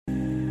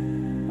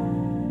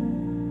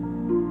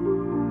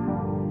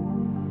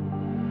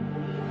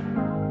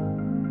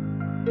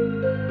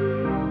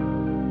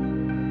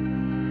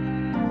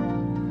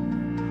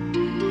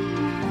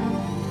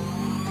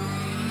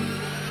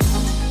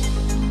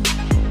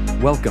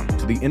Welcome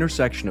to the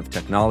intersection of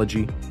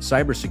technology,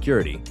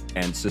 cybersecurity,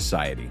 and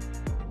society.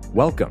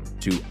 Welcome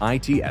to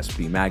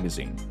ITSP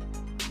Magazine.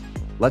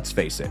 Let's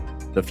face it,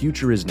 the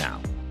future is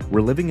now.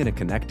 We're living in a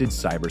connected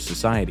cyber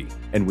society,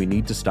 and we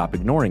need to stop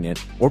ignoring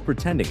it or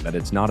pretending that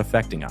it's not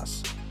affecting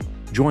us.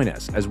 Join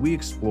us as we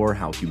explore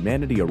how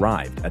humanity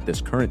arrived at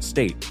this current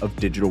state of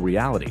digital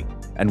reality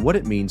and what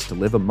it means to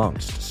live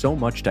amongst so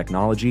much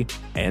technology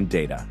and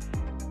data.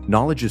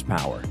 Knowledge is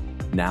power,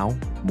 now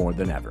more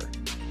than ever.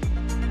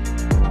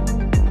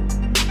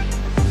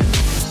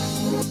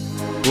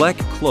 Black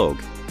Cloak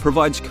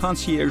provides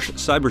concierge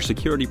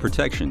cybersecurity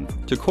protection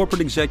to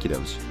corporate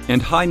executives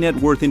and high net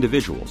worth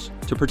individuals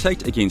to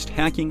protect against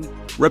hacking,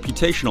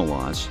 reputational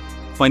loss,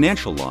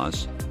 financial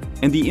loss,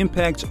 and the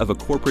impacts of a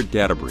corporate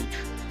data breach.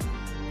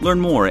 Learn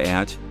more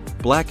at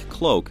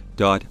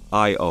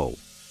blackcloak.io.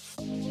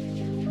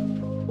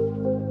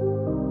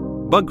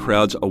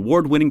 BugCrowd's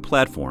award-winning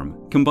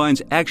platform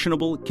combines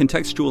actionable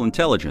contextual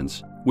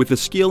intelligence with the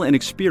skill and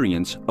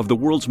experience of the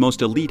world's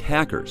most elite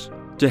hackers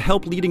to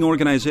help leading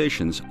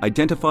organizations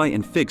identify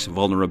and fix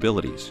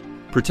vulnerabilities,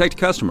 protect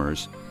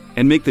customers,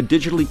 and make the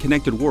digitally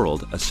connected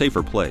world a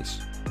safer place.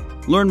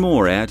 Learn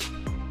more at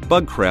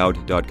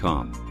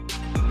bugcrowd.com.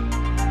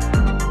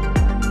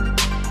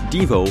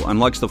 Devo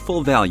unlocks the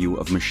full value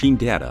of machine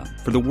data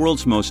for the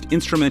world's most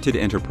instrumented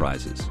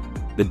enterprises.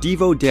 The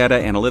Devo Data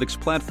Analytics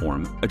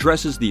Platform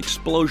addresses the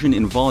explosion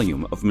in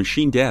volume of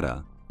machine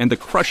data and the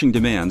crushing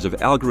demands of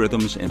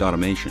algorithms and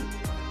automation.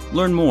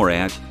 Learn more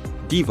at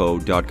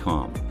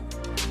devo.com.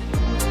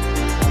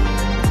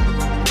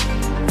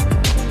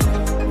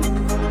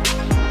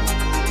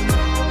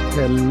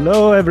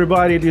 Hello,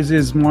 everybody. This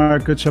is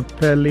Marco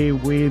Ciappelli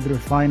with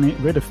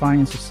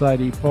Redefining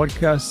Society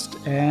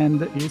podcast,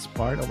 and is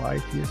part of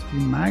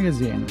ITSP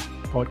Magazine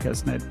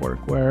podcast network,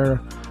 where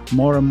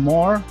more and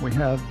more we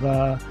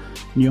have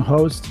new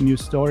hosts, new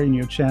story,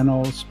 new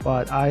channels.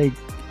 But I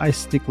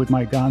stick with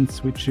my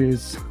guns, which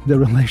is the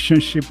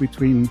relationship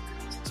between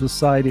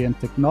society and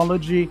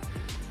technology,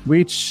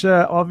 which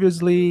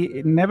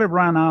obviously never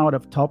ran out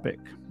of topic.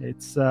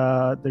 It's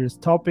there's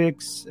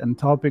topics and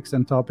topics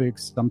and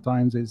topics.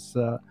 Sometimes it's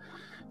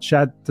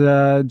chat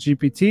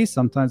GPT,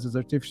 sometimes it's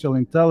artificial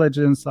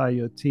intelligence,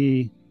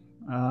 IoT,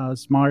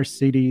 smart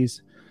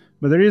cities.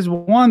 But there is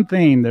one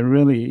thing that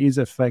really is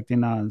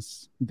affecting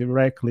us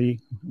directly.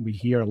 We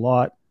hear a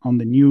lot on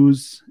the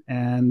news,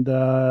 and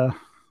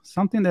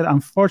something that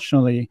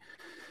unfortunately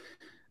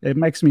it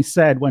makes me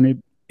sad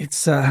when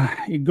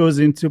it goes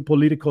into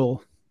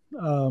political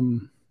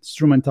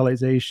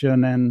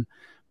instrumentalization and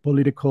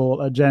political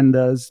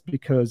agendas,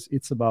 because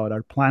it's about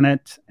our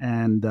planet,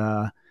 and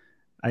I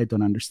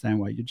don't understand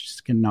why you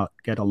just cannot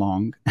get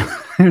along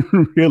and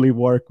really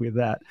work with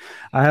that.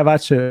 I have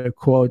actually a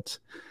quote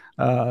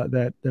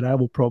that I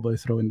will probably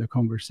throw in the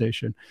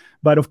conversation.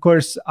 But of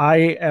course,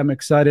 I am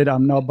excited.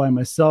 I'm not by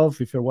myself.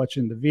 If you're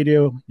watching the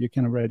video, you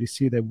can already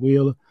see that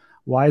Will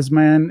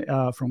Wiseman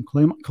from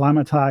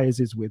Climatize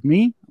is with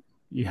me.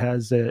 He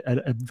has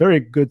a very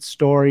good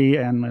story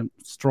and a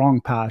strong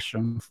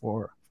passion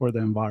for the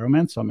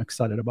environment. So I'm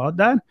excited about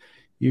that.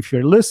 If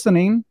you're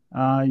listening,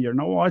 you're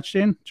not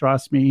watching,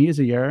 trust me, he's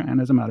here. And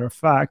as a matter of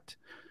fact,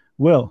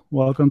 Will,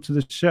 welcome to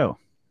the show.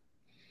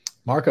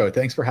 Marco,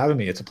 thanks for having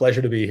me. It's a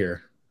pleasure to be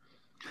here.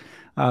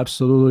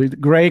 Absolutely.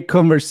 Great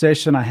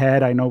conversation I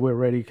had. I know we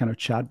already kind of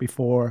chat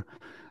before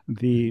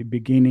the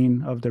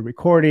beginning of the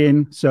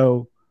recording.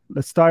 So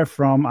let's start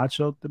from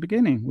actually the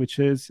beginning, which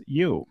is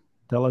you.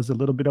 Tell us a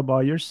little bit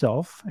about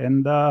yourself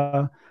and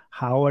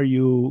how are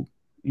you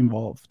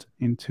involved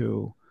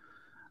into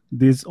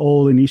this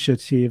whole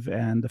initiative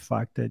and the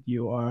fact that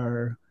you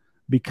are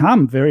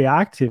become very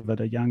active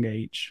at a young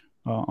age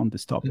on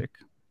this topic.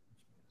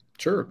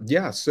 Sure.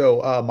 Yeah.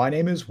 So my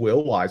name is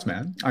Will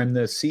Wiseman. I'm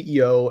the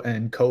CEO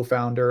and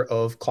co-founder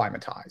of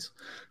Climatize.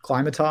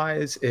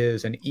 Climatize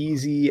is an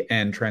easy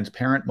and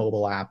transparent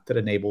mobile app that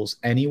enables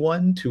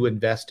anyone to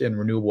invest in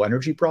renewable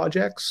energy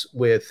projects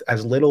with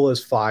as little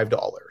as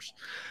 $5.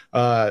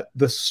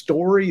 The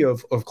story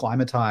of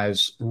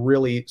Climatize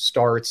really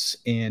starts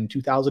in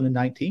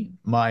 2019.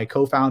 My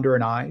co-founder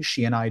and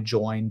she and I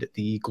joined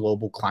the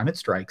global climate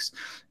strikes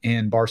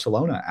in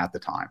Barcelona at the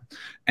time.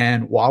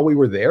 And while we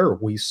were there,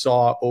 we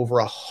saw over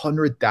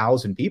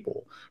 100,000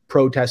 people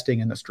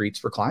protesting in the streets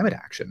for climate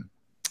action.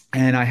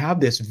 And I have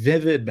this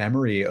vivid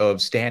memory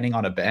of standing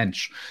on a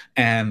bench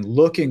and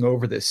looking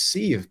over this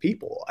sea of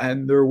people.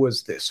 And there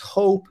was this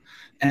hope,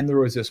 and there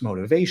was this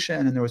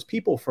motivation, and there was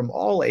people from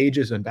all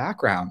ages and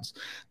backgrounds.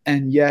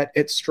 And yet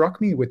it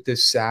struck me with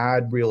this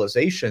sad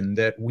realization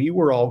that we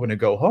were all going to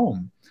go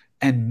home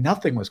and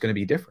nothing was going to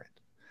be different.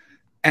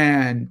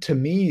 And to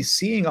me,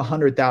 seeing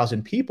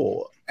 100,000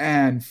 people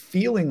and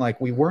feeling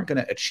like we weren't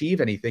going to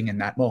achieve anything in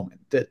that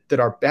moment, that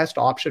our best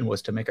option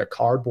was to make a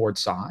cardboard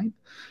sign,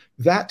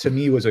 that to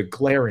me was a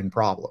glaring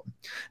problem.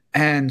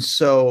 And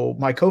so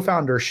my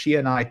co-founder, she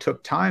and I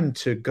took time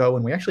to go,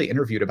 and we actually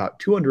interviewed about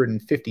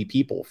 250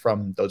 people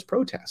from those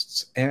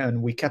protests.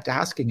 And we kept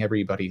asking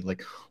everybody,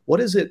 like,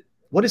 what is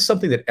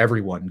something that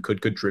everyone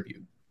could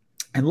contribute?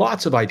 And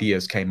lots of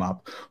ideas came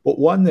up. But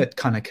one that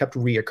kind of kept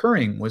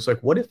reoccurring was like,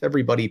 what if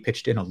everybody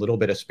pitched in a little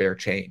bit of spare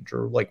change?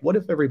 Or like, what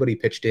if everybody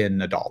pitched in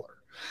 $1?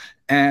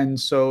 And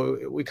so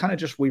we kind of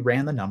just we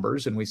ran the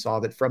numbers and we saw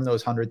that from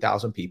those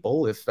 100,000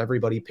 people, if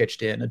everybody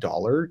pitched in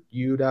 $1,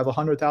 you'd have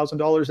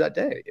 $100,000 that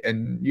day.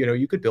 And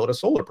you could build a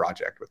solar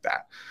project with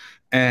that.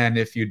 And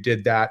if you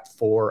did that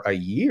for a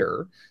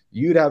year,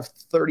 you'd have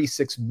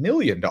 $36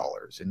 million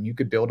and you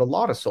could build a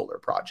lot of solar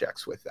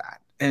projects with that.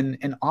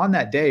 And on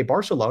that day,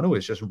 Barcelona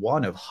was just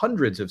one of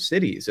hundreds of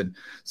cities, and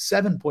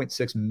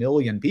 7.6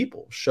 million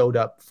people showed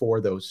up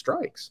for those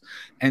strikes.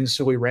 And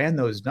so we ran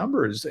those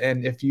numbers.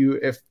 And if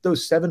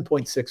those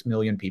 7.6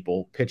 million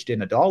people pitched in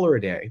 $1 a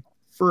day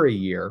for a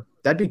year,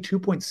 that'd be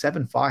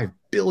 $2.75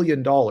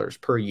 billion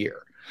per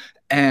year.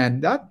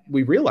 And that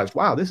we realized,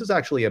 wow, this is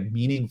actually a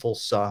meaningful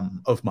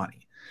sum of money.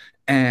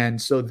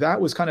 And so that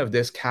was kind of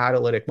this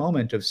catalytic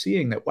moment of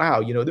seeing that,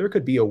 wow, there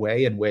could be a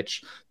way in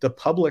which the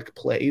public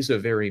plays a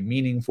very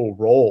meaningful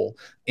role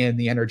in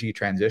the energy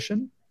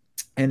transition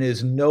and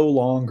is no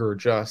longer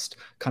just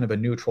kind of a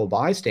neutral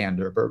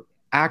bystander, but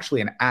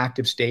actually an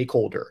active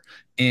stakeholder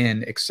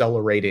in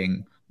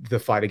accelerating the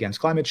fight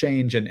against climate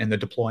change and the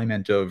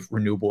deployment of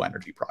renewable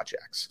energy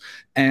projects.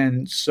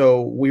 And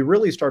so we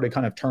really started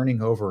kind of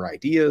turning over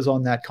ideas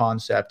on that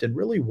concept and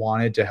really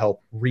wanted to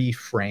help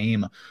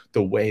reframe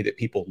the way that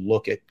people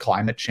look at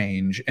climate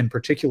change, in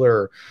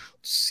particular,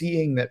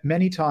 seeing that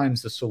many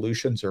times the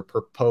solutions are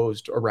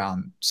proposed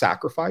around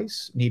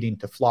sacrifice, needing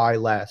to fly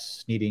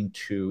less, needing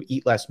to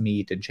eat less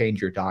meat and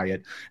change your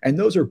diet. And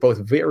those are both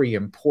very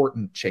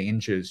important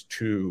changes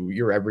to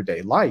your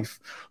everyday life.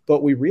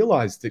 But we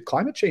realized that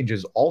climate change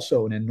is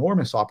also an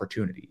enormous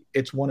opportunity.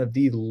 It's one of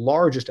the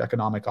largest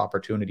economic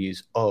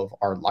opportunities of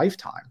our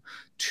lifetime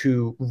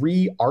to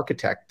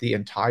re-architect the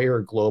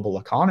entire global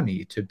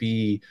economy to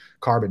be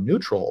carbon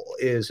neutral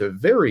is a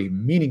very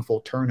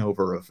meaningful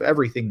turnover of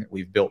everything that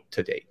we've built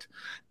to date.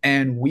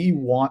 And we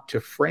want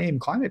to frame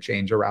climate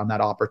change around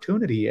that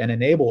opportunity and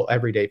enable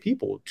everyday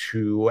people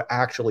to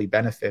actually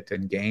benefit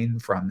and gain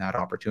from that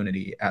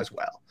opportunity as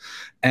well.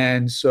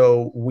 And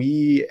so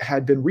we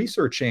had been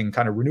researching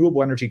kind of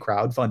renewable energy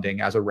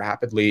crowdfunding as a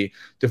rapidly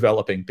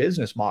developing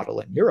business model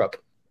in Europe.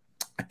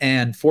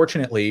 And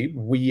fortunately,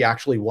 we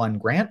actually won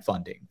grant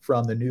funding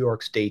from the New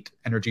York State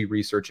Energy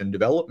Research and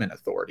Development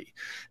Authority.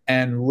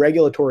 And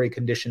regulatory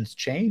conditions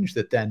changed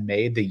that then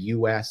made the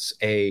US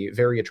a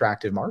very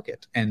attractive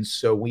market. And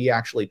so we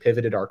actually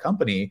pivoted our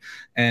company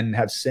and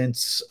have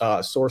since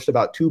sourced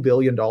about $2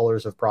 billion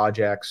of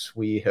projects.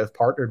 We have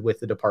partnered with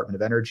the Department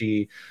of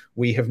Energy.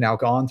 We have now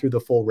gone through the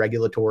full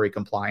regulatory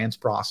compliance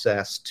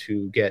process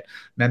to get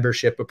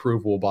membership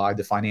approval by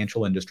the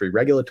Financial Industry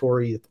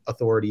Regulatory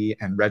Authority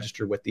and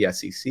register with the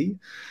SEC.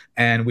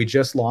 And we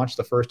just launched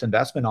the first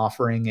investment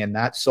offering in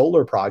that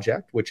solar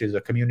project, which is a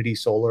community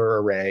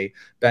solar array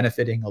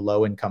benefiting a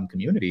low-income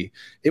community.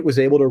 It was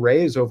able to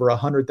raise over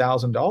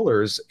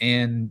 $100,000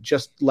 in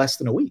just less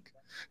than a week.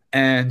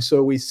 And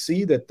so we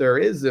see that there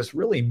is this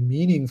really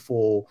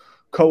meaningful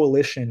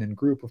coalition and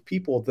group of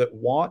people that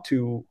want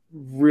to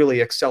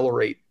really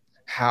accelerate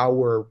how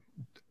we're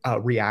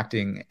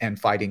reacting and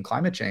fighting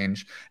climate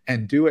change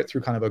and do it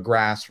through kind of a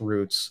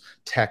grassroots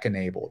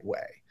tech-enabled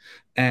way.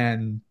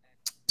 And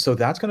so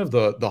that's kind of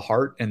the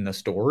heart and the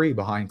story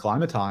behind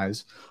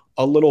Climatize.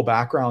 A little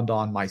background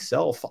on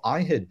myself.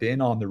 I had been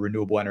on the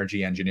renewable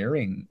energy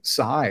engineering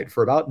side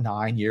for about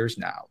 9 years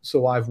now.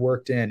 So I've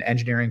worked in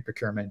engineering,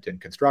 procurement, and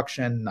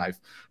construction. I've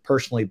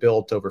personally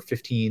built over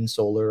 15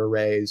 solar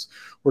arrays,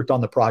 worked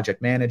on the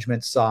project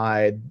management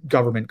side,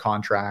 government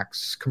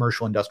contracts,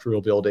 commercial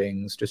industrial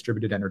buildings,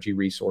 distributed energy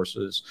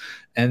resources,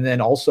 and then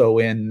also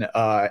in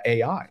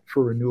AI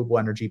for renewable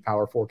energy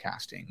power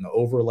forecasting,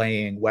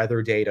 overlaying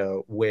weather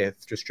data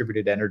with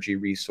distributed energy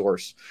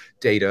resource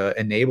data,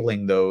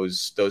 enabling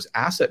those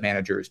asset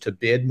managers to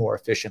bid more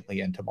efficiently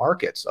into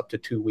markets up to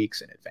 2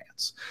 weeks in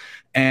advance.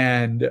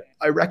 And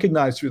I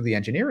recognize through the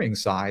engineering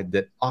side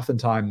that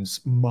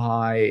oftentimes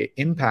my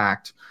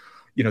impact,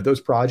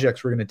 those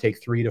projects were going to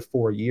take 3 to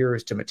 4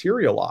 years to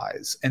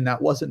materialize. And that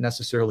wasn't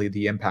necessarily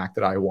the impact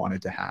that I wanted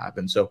to have.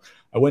 And so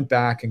I went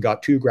back and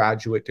got 2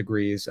 graduate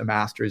degrees, a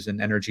master's in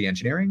energy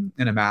engineering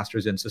and a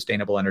master's in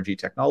sustainable energy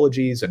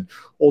technologies, and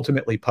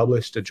ultimately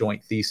published a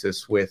joint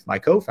thesis with my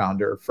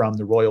co-founder from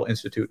the Royal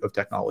Institute of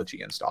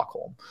Technology in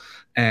Stockholm.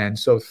 And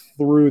so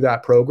through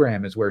that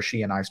program is where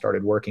she and I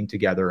started working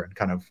together and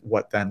kind of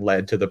what then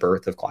led to the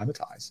birth of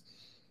Climatize.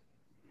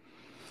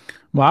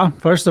 Wow.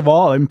 First of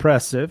all,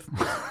 impressive.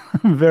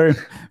 Very,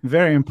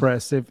 very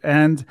impressive.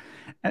 And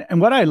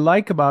what I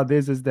like about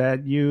this is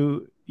that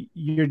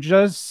you're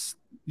just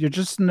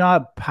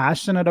not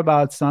passionate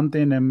about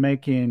something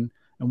and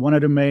wanted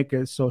to make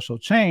a social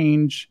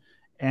change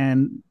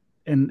and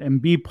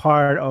be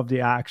part of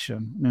the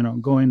action,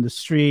 go in the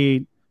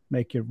street,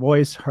 make your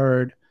voice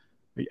heard.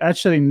 You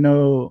actually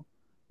know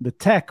the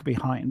tech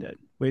behind it,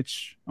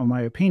 which, in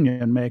my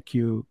opinion, make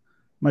you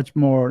much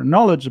more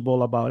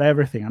knowledgeable about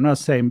everything. I'm not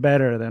saying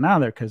better than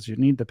other because you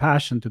need the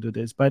passion to do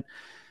this, but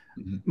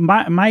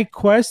My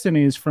question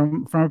is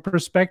from a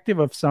perspective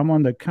of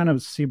someone that kind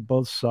of see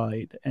both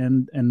sides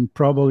and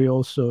probably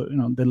also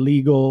the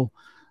legal,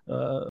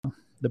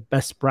 the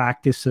best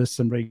practices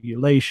and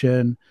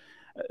regulation.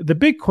 The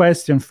big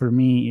question for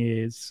me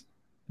is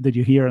that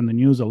you hear on the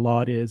news a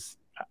lot is,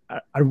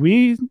 are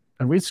we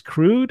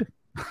screwed?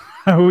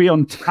 Are we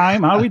on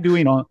time? Are we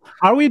doing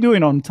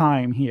on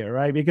time here,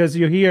 right? Because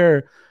you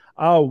hear,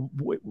 oh,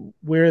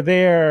 we're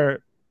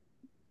there,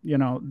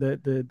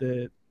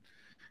 the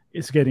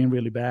it's getting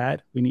really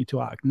bad. We need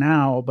to act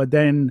now. But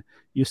then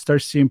you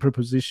start seeing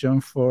proposition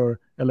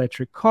for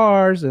electric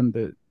cars and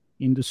the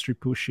industry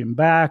pushing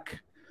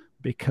back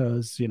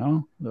because,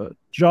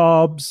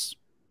 jobs,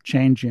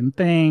 changing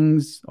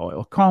things,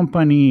 oil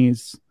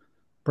companies,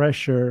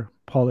 pressure,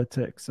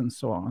 politics, and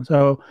so on.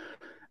 So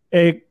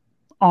a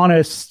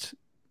honest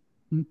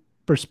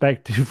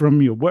perspective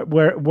from you,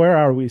 where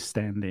are we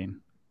standing?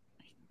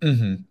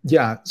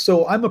 Yeah.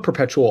 So I'm a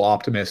perpetual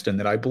optimist in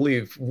that I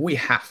believe we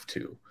have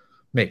to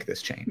make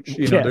this change.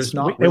 Yes, there's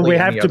not really we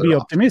have to be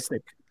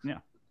optimistic. Yeah.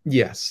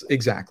 Yes,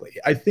 exactly.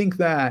 I think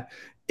that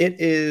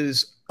it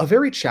is a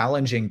very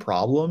challenging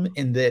problem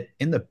in that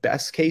in the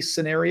best case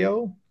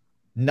scenario,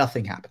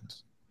 nothing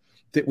happens,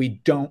 that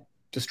we don't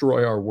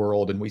destroy our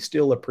world and we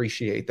still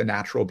appreciate the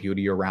natural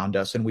beauty around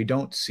us and we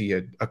don't see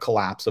a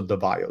collapse of the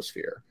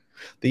biosphere.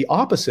 The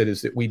opposite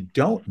is that we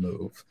don't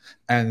move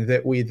and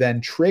that we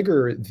then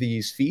trigger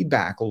these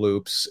feedback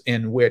loops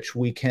in which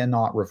we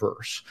cannot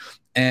reverse.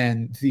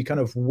 And the kind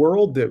of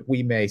world that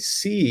we may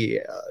see,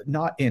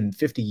 not in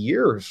 50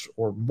 years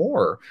or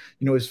more,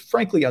 is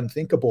frankly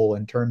unthinkable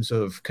in terms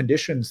of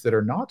conditions that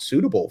are not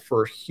suitable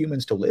for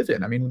humans to live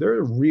in. I mean, there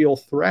are real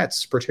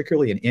threats,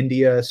 particularly in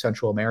India,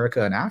 Central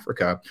America, and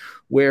Africa,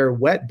 where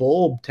wet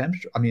bulb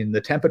temperature, the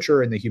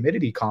temperature and the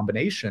humidity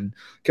combination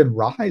can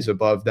rise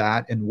above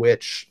that in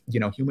which,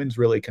 humans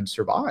really can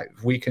survive.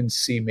 We can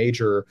see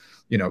major,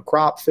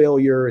 crop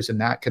failures,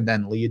 and that can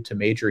then lead to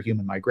major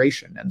human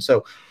migration. And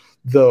so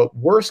the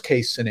worst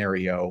case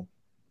scenario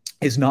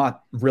is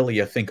not really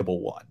a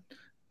thinkable one.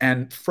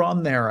 And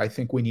from there, I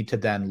think we need to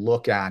then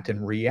look at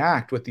and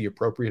react with the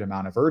appropriate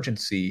amount of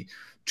urgency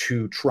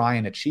to try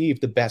and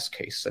achieve the best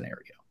case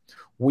scenario.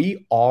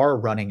 We are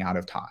running out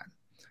of time.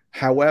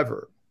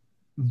 However,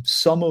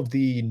 some of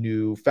the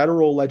new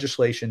federal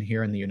legislation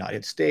here in the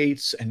United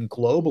States and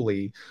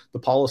globally, the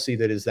policy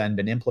that has then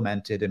been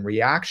implemented in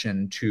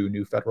reaction to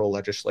new federal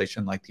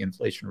legislation like the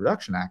Inflation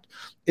Reduction Act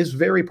is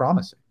very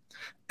promising.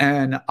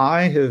 And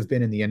I have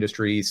been in the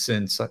industry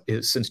since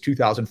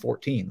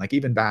 2014. Like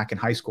even back in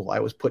high school, I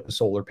was putting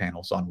solar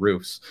panels on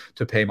roofs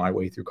to pay my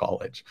way through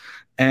college.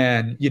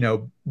 And,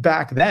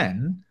 back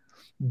then,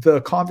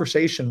 the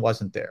conversation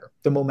wasn't there.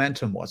 The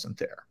momentum wasn't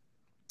there.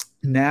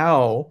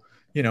 Now,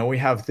 we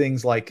have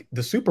things like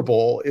the Super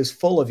Bowl is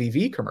full of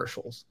EV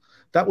commercials.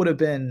 That would have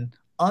been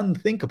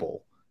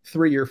unthinkable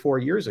 3 or 4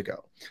 years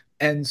ago.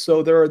 And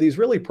so there are these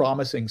really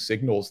promising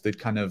signals that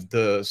kind of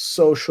the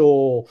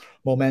social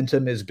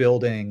momentum is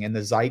building and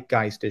the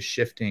zeitgeist is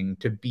shifting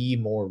to be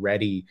more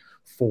ready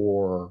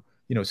for,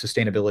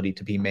 sustainability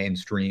to be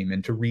mainstream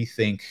and to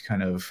rethink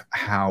kind of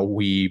how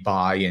we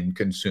buy and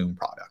consume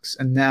products.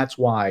 And that's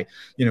why,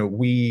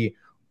 we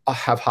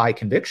have high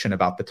conviction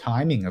about the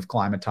timing of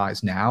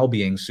Climatize now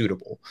being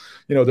suitable.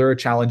 There are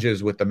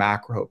challenges with the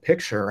macro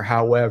picture.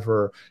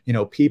 However,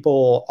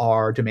 people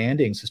are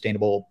demanding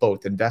sustainable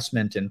both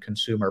investment in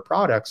consumer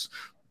products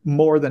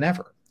more than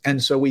ever.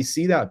 And so we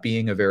see that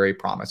being a very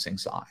promising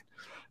sign.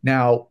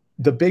 Now,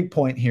 the big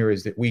point here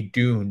is that we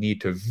do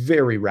need to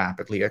very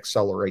rapidly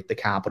accelerate the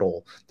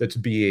capital that's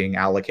being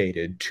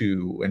allocated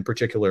to, in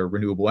particular,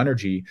 renewable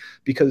energy,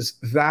 because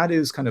that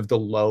is kind of the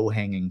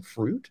low-hanging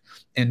fruit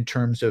in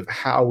terms of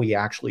how we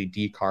actually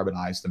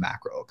decarbonize the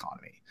macro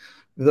economy.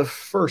 The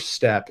first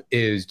step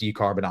is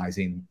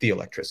decarbonizing the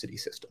electricity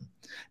system.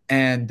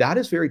 And that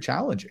is very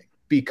challenging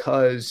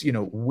because,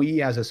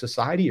 we as a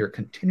society are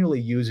continually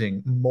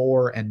using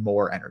more and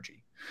more energy.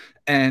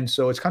 And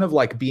so it's kind of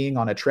like being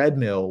on a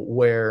treadmill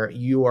where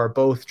you are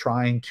both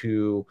trying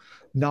to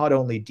not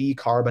only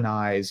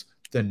decarbonize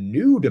the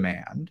new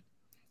demand,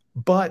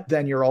 but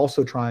then you're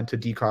also trying to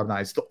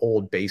decarbonize the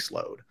old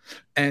baseload.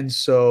 And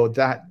so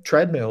that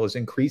treadmill is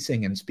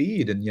increasing in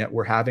speed, and yet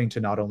we're having to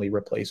not only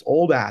replace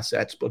old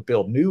assets, but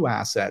build new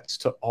assets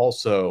to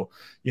also,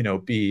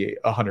 be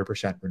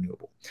 100%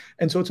 renewable.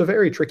 And so it's a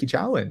very tricky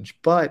challenge,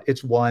 but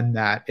it's one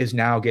that is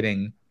now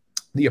getting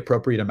the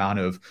appropriate amount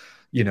of,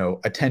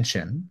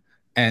 attention,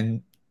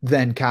 and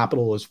then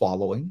capital is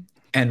following.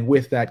 And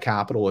with that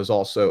capital is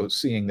also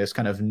seeing this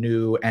kind of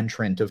new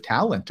entrant of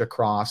talent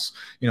across,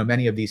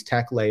 many of these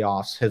tech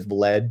layoffs have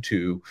led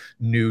to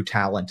new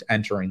talent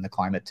entering the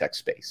climate tech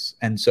space.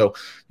 And so,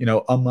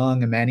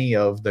 among many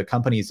of the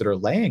companies that are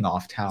laying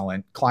off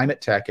talent, climate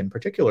tech in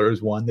particular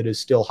is one that is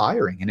still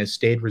hiring and has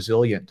stayed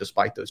resilient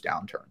despite those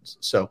downturns.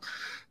 So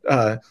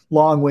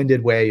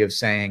long-winded way of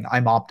saying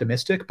I'm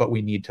optimistic, but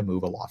we need to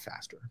move a lot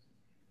faster.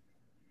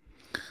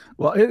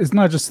 Well, it's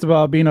not just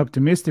about being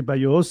optimistic, but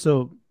you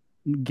also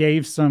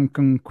gave some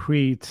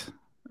concrete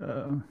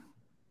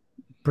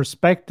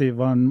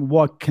perspective on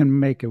what can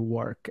make it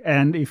work.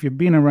 And if you've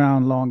been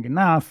around long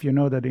enough, you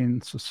know that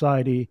in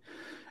society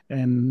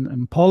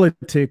and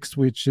politics,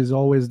 which is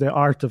always the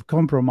art of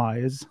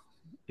compromise,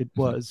 it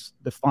was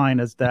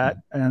defined as that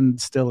and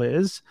still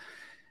is.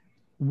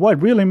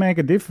 What really make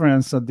a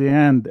difference at the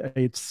end,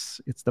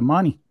 it's the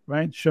money,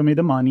 right? Show me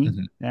the money.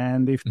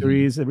 And if there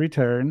is a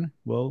return,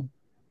 well,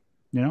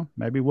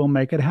 maybe we'll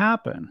make it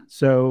happen.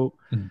 So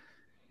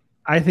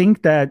I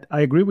think that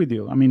I agree with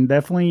you. I mean,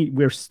 definitely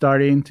we're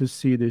starting to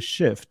see this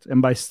shift.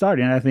 And by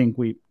starting, I think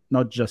we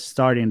not just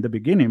starting in the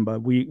beginning,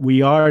 but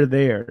we are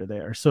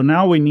there. So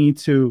now we need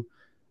to,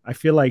 I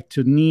feel like,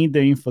 to need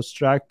the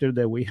infrastructure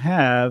that we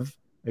have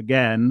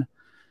again,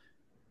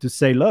 to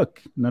say,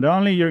 look, not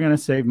only you're going to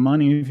save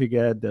money if you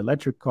get the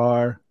electric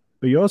car,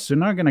 but you're also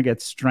not going to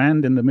get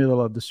stranded in the middle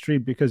of the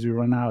street because you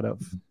run out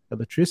of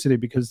electricity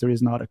because there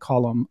is not a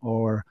column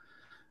or,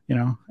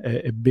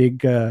 a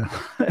big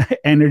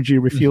energy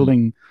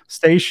refueling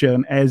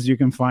station, as you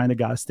can find a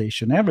gas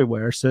station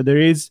everywhere. So there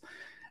is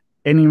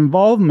an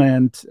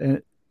involvement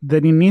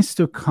that it needs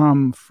to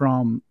come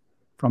from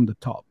the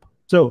top.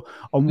 So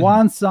on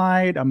one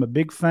side, I'm a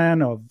big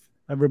fan of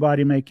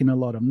everybody making a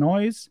lot of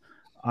noise.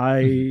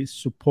 I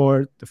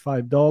support the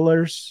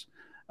 $5.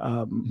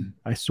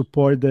 I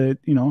support that,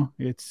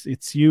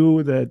 it's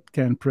you that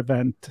can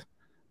prevent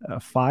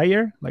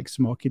fire, like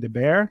Smokey the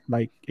Bear.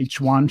 Like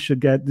each one should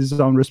get his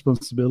own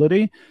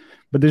responsibility.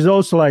 But there's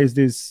also like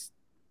this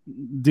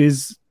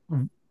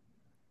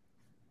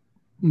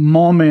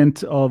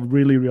moment of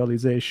really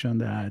realization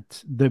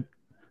that the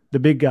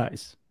big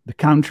guys, the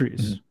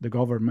countries, the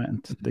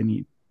government, they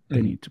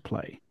need to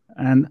play.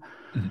 And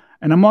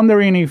I'm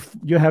wondering if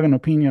you have an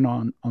opinion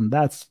on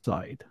that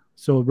side.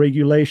 So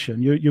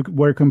regulation, you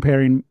were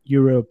comparing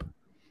Europe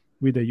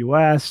with the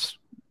US,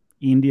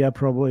 India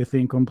probably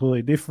think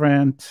completely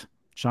different,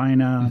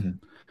 China,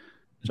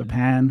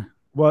 Japan.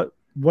 What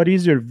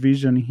is your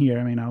vision here?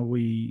 I mean,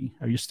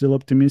 are you still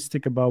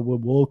optimistic about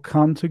what will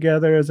come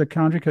together as a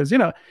country? Because,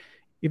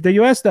 if the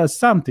US does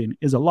something,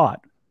 is a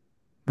lot,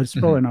 but it's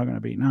probably not going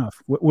to be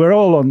enough. We're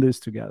all on this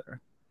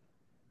together.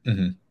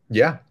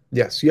 Yeah.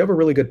 Yes, you have a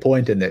really good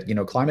point in that,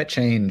 climate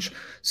change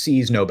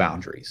sees no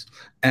boundaries.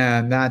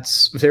 And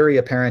that's very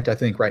apparent, I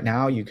think, right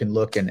now. You can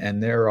look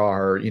and there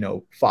are,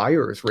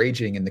 fires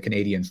raging in the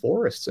Canadian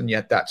forests, and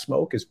yet that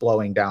smoke is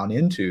blowing down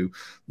into,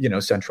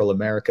 Central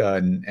America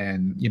and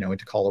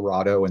into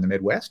Colorado and the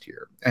Midwest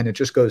here. And it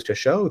just goes to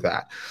show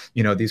that,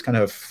 these kind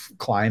of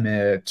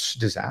climate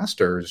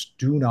disasters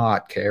do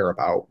not care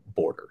about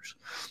borders.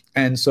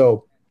 And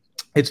so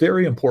it's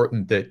very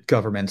important that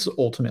governments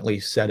ultimately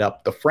set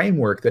up the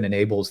framework that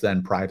enables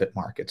then private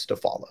markets to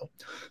follow.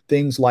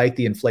 Things like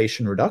the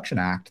Inflation Reduction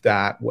Act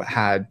that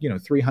had,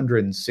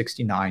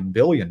 $369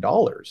 billion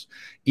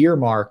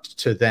earmarked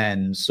to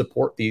then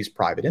support these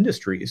private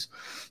industries.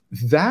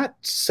 That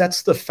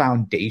sets the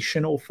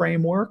foundational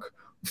framework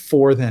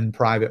for then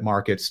private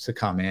markets to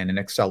come in and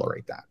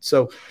accelerate that.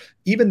 So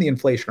even the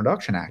Inflation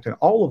Reduction Act and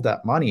all of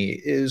that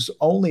money is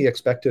only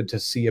expected to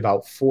see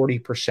about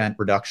 40%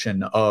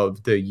 reduction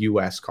of the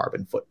US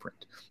carbon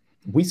footprint.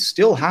 We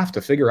still have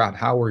to figure out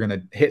how we're going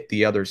to hit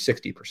the other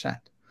 60%.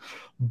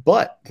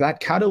 But that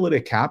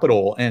catalytic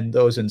capital and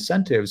those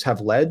incentives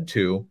have led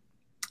to,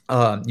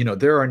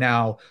 there are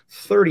now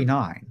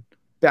 39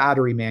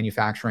 battery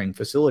manufacturing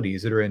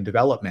facilities that are in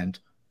development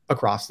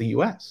across the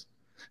US.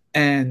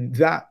 And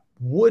that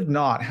would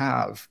not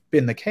have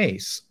been the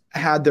case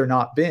had there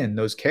not been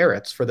those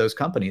carrots for those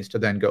companies to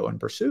then go and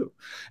pursue.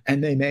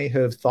 And they may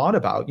have thought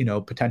about,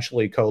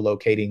 potentially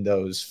co-locating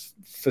those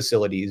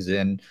facilities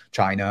in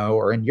China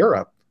or in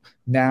Europe.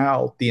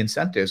 Now the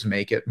incentives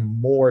make it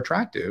more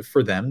attractive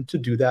for them to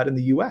do that in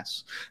the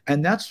US.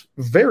 And that's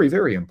very,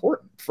 very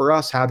important for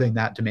us having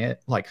that demand,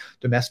 like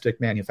domestic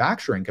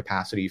manufacturing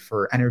capacity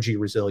for energy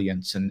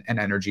resilience and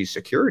energy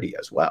security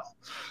as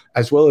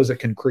well as it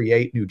can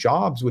create new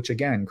jobs, which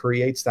again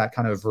creates that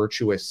kind of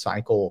virtuous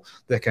cycle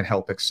that can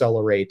help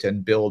accelerate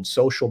and build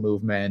social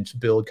movement,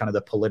 build kind of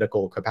the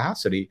political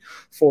capacity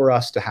for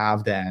us to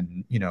have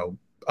then,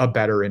 a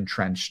better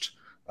entrenched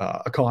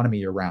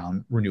economy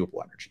around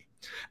renewable energy.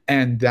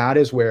 And that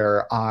is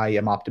where I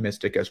am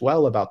optimistic as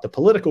well about the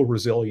political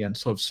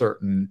resilience of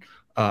certain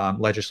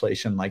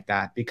legislation like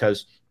that,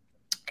 because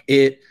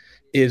it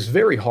is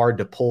very hard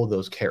to pull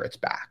those carrots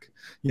back.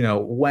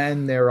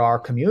 When there are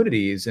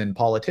communities and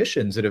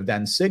politicians that have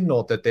then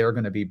signaled that they're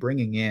going to be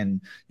bringing in,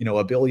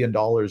 $1 billion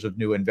of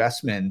new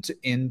investment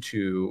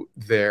into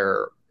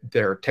their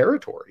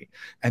territory,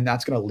 and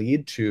that's going to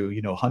lead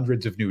to,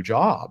 hundreds of new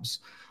jobs.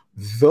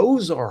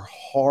 Those are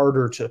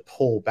harder to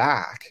pull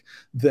back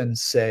than,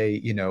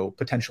 say,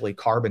 potentially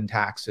carbon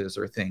taxes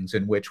or things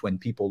in which when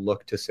people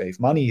look to save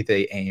money,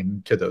 they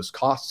aim to those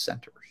cost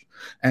centers.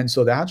 And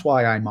so that's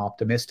why I'm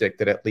optimistic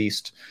that at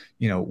least,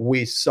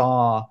 we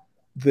saw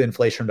the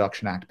Inflation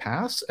Reduction Act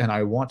pass, and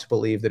I want to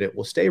believe that it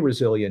will stay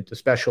resilient,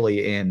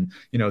 especially in,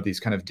 these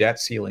kind of debt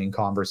ceiling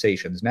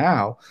conversations.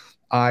 Now,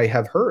 I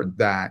have heard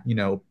that,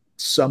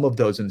 some of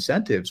those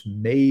incentives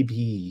may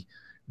be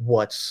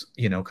what's,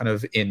 kind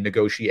of in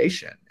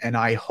negotiation. And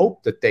I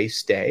hope that they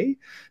stay,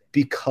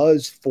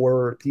 because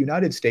for the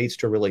United States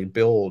to really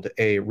build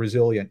a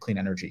resilient clean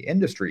energy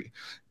industry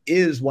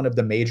is one of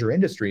the major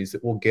industries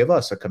that will give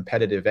us a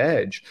competitive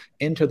edge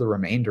into the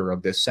remainder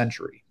of this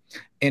century.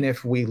 And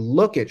if we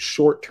look at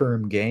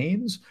short-term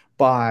gains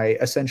by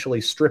essentially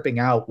stripping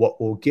out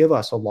what will give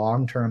us a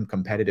long-term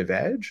competitive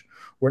edge,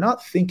 we're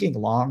not thinking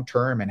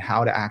long-term and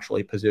how to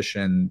actually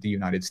position the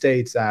United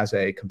States as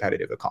a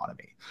competitive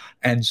economy.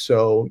 And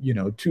so,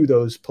 to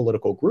those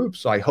political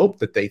groups, I hope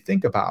that they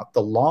think about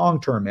the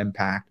long-term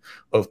impact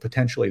of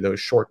potentially those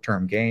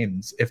short-term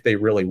gains if they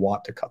really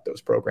want to cut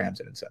those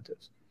programs and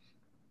incentives.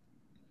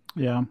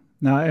 Yeah,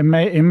 no, it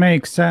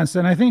makes sense.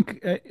 And I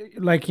think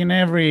like in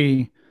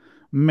every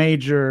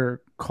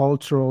major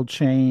cultural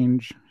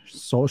change,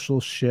 social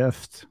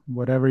shift,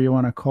 whatever you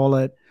want to call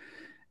it,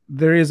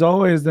 there is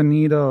always the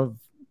need of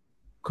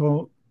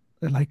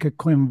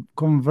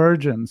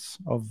convergence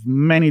of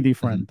many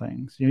different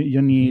things.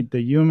 You need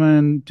the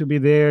human to be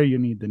there, you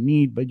need the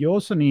need, but you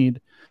also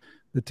need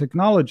the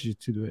technology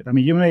to do it. I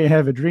mean, you may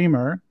have a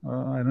dreamer,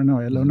 I don't know,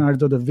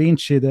 Leonardo da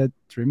Vinci that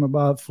dream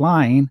about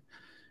flying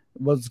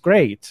was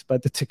great,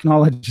 but the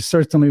technology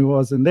certainly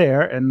wasn't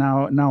there, and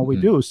now we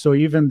do. So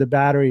even the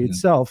battery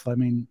itself, I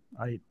mean,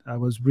 I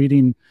was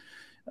reading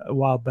a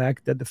while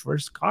back that the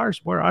first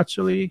cars were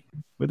actually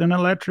with an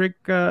electric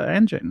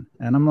engine,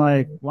 and I'm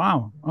like,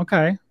 wow,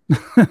 okay.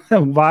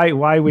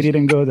 why we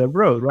didn't go that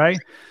road, right?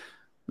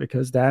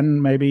 Because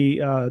then maybe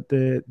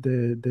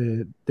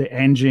the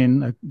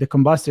engine, the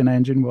combustion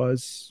engine,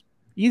 was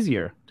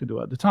easier to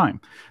do at the time.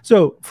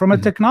 So from a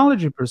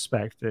technology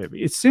perspective,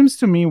 it seems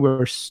to me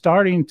we're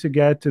starting to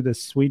get to the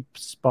sweet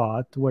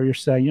spot where you're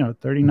saying,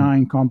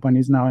 39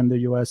 companies now in the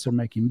US are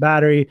making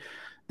battery.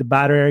 The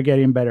battery are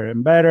getting better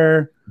and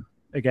better.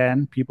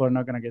 Again, people are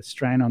not going to get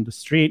stranded on the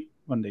street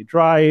when they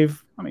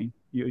drive. I mean,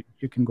 you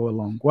can go a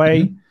long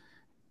way.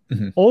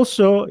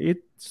 Also,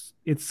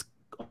 it's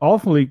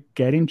awfully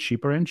getting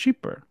cheaper and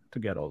cheaper to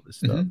get all this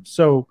stuff.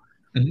 So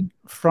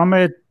from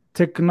a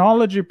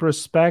technology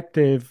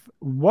perspective,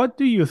 what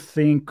do you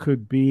think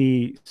could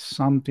be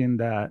something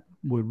that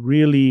would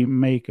really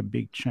make a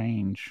big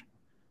change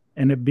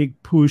and a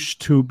big push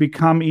to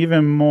become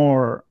even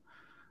more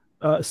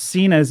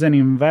seen as an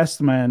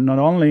investment, not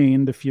only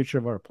in the future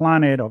of our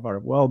planet, of our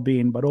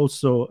well-being, but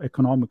also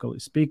economically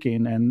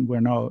speaking, and we're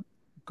not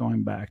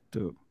going back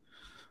to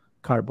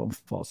carbon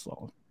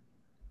fossil?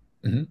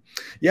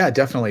 Yeah,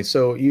 definitely.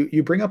 So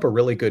you bring up a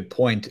really good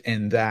point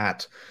in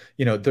that,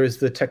 there's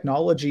the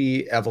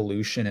technology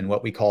evolution and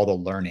what we call the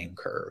learning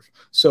curve.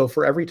 So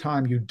for every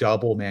time you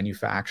double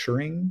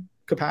manufacturing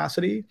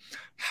capacity,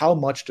 how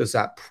much does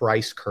that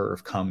price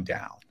curve come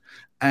down?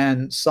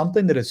 And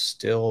something that is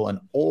still an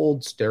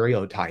old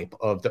stereotype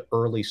of the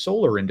early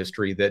solar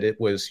industry, that it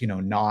was,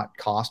 not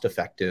cost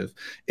effective,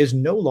 is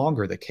no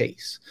longer the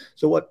case.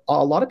 So what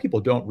a lot of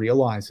people don't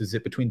realize is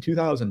that between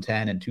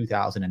 2010 and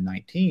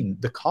 2019,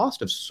 the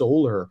cost of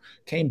solar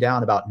came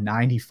down about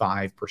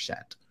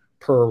 95%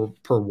 per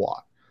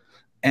watt.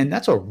 And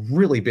that's a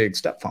really big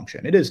step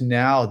function. It is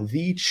now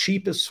the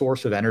cheapest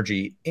source of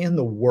energy in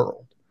the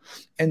world.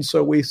 And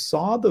so we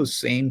saw those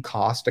same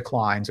cost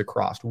declines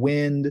across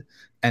wind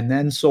and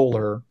then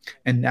solar.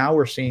 And now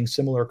we're seeing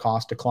similar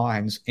cost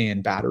declines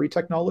in battery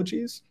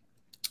technologies.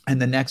 And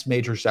the next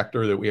major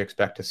sector that we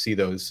expect to see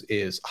those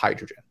is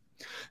hydrogen.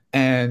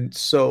 And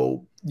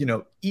so,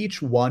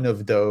 each one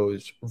of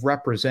those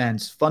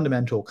represents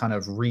fundamental kind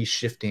of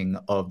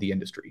reshifting of the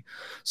industry.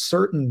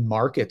 Certain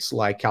markets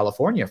like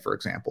California, for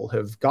example,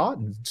 have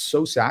gotten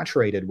so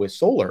saturated with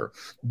solar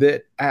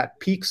that at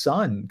peak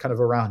sun, kind of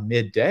around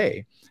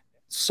midday,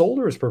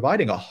 solar is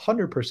providing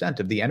 100%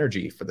 of the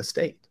energy for the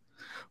state.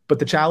 But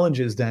the challenge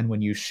is then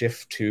when you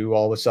shift to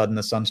all of a sudden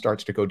the sun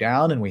starts to go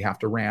down and we have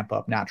to ramp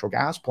up natural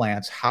gas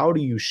plants, how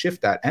do you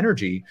shift that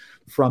energy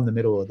from the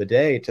middle of the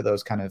day to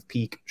those kind of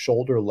peak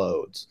shoulder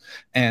loads?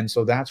 And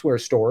so that's where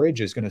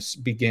storage is going to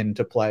begin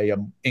to play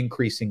an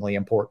increasingly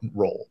important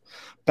role.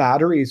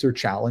 Batteries are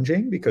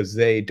challenging because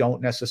they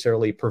don't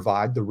necessarily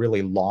provide the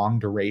really long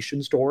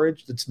duration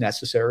storage that's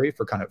necessary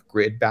for kind of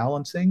grid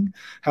balancing.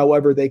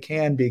 However, they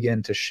can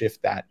begin to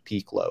shift that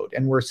peak load.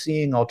 And we're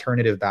seeing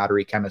alternative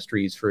battery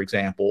chemistries, for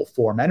example,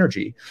 Form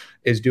Energy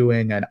is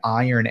doing an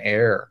iron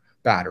air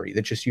battery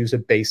that just use a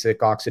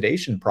basic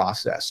oxidation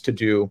process to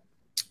do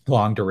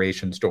long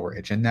duration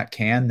storage, and that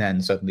can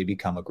then suddenly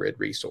become a grid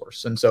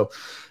resource. And so,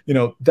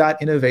 that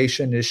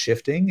innovation is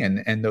shifting,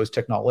 and those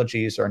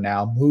technologies are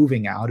now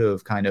moving out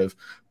of kind of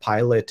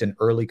pilot and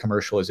early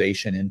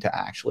commercialization into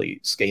actually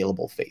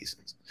scalable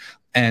phases.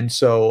 And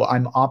so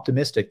I'm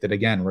optimistic that,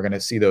 again, we're going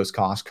to see those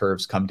cost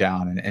curves come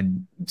down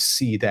and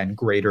see then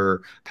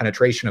greater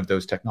penetration of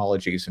those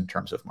technologies in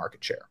terms of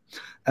market share.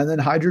 And then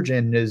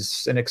hydrogen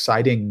is an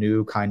exciting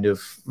new kind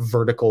of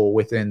vertical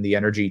within the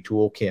energy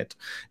toolkit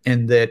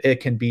in that it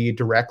can be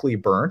directly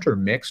burnt or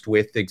mixed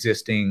with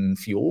existing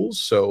fuels.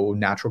 So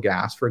natural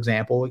gas, for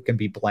example, it can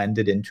be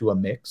blended into a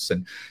mix,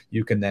 and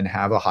you can then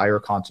have a higher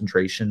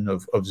concentration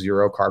of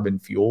zero carbon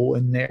fuel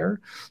in there.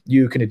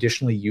 You can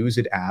additionally use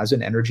it as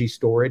an energy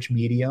storage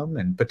medium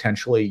and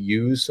potentially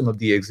use some of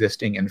the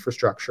existing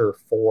infrastructure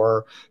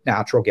for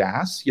natural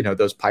gas.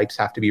 Those pipes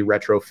have to be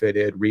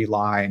retrofitted,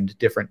 relined,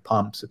 different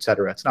pumps, et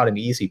cetera. It's not an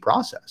easy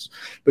process,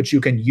 but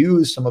you can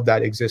use some of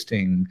that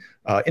existing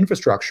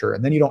infrastructure,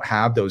 and then you don't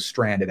have those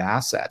stranded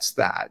assets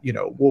that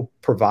will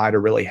provide a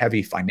really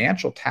heavy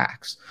financial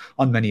tax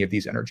on many of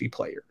these energy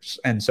players.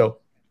 And so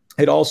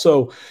it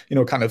also,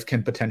 kind of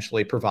can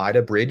potentially provide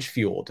a bridge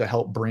fuel to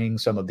help bring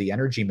some of the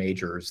energy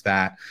majors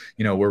that,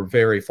 were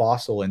very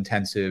fossil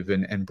intensive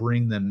and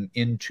bring them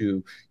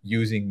into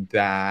using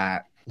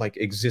that like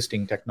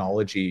existing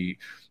technology.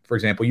 For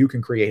example, you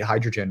can create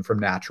hydrogen from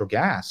natural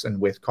gas, and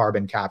with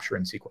carbon capture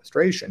and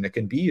sequestration, it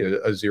can be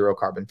a zero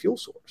carbon fuel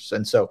source.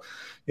 And so,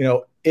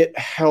 it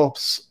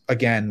helps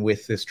again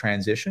with this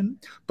transition,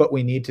 but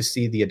we need to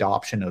see the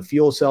adoption of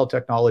fuel cell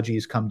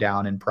technologies come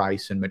down in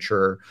price and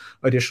mature.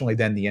 Additionally,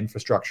 then the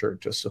infrastructure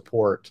to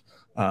support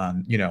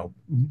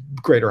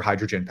greater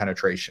hydrogen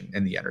penetration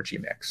in the energy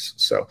mix.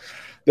 So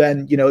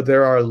then,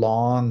 there are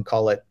long,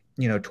 call it,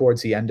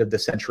 towards the end of the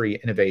century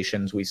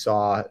innovations. We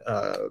saw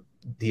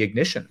the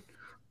ignition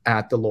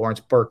at the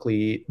Lawrence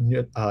Berkeley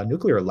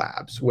nuclear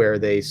labs, where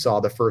they saw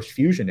the first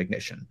fusion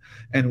ignition.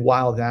 And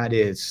while that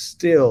is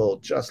still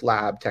just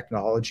lab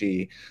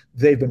technology,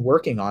 they've been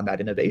working on that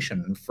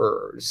innovation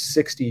for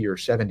 60 or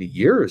 70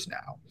 years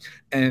now.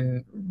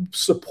 And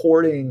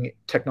supporting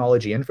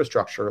technology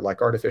infrastructure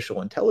like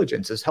artificial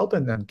intelligence is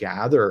helping them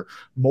gather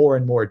more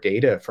and more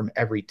data from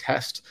every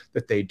test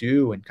that they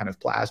do in kind of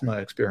plasma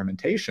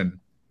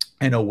experimentation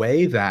in a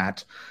way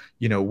that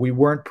we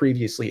weren't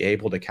previously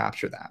able to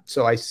capture that.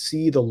 So I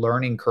see the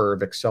learning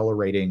curve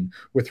accelerating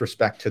with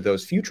respect to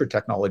those future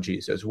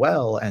technologies as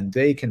well, and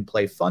they can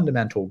play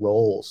fundamental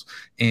roles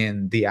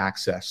in the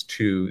access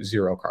to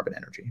zero carbon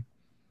energy.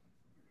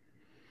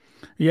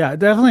 Yeah,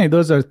 definitely.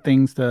 Those are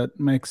things that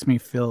makes me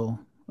feel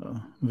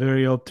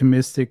very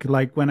optimistic.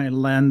 Like when I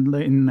land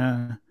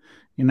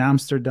in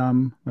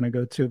Amsterdam, when I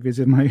go to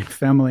visit my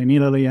family in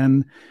Italy,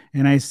 and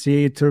I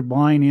see a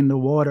turbine in the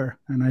water,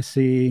 and I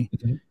see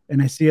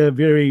a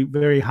very,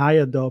 very high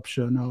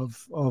adoption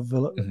of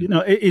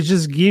it's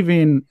just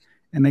giving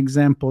an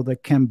example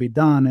that can be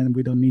done, and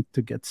we don't need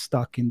to get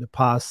stuck in the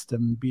past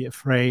and be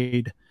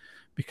afraid,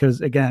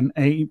 because again,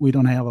 A, we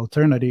don't have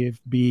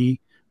alternative. B,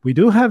 we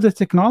do have the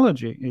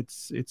technology.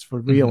 It's for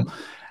real.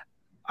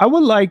 I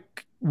would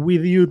like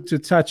with you to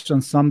touch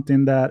on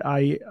something that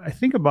I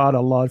think about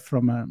a lot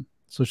from a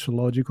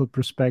sociological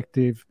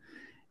perspective.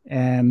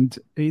 And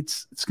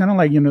it's kind of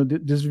like,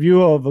 this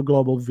view of a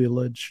global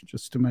village,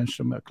 just to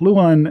mention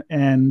McLuhan.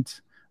 And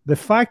the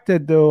fact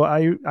that, though,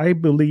 I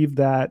believe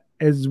that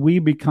as we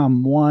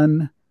become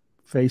one,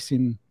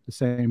 facing the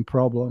same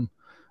problem,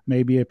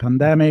 maybe a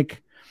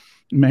pandemic,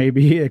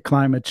 maybe a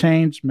climate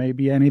change,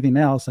 maybe anything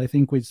else, I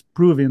think it's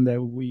proven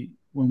that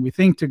when we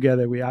think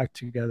together, we act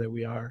together,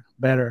 we are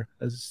better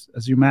as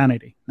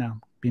humanity.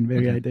 Now, being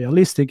very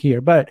idealistic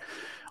here, but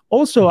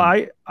also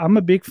I'm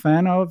a big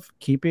fan of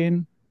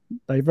keeping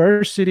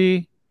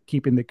diversity,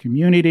 keeping the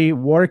community,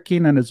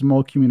 working on a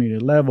small community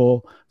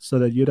level, so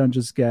that you don't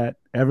just get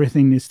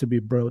everything needs to be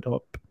brought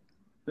up.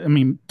 I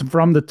mean,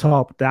 from the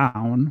top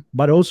down,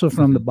 but also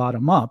from the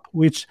bottom up,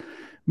 which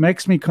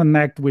makes me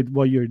connect with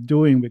what you're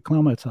doing with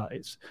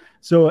Climatize.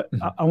 So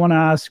I want to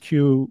ask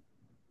you,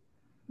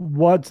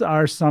 what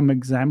are some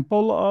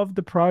example of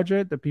the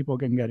project that people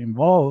can get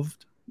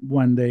involved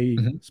when they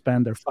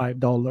spend their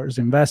 $5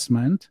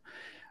 investment?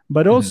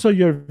 But also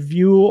your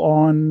view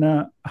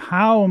on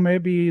how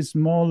maybe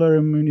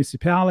smaller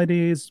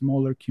municipalities,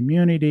 smaller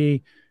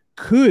community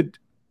could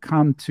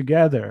come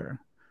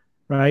together,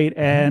 right?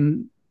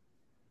 And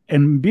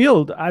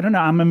build, I don't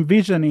know, I'm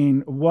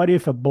envisioning, what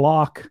if a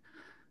block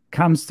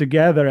comes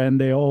together and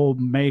they all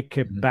make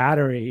a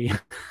battery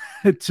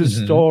to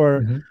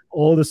store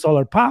all the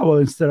solar power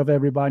instead of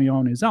everybody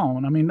on his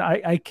own? I mean,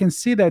 I can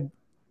see that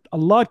a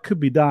lot could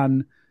be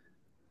done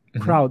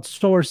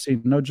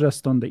crowdsourcing, not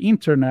just on the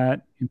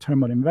internet in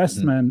terms of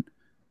investment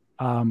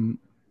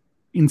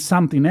in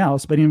something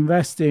else, but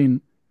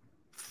investing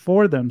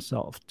for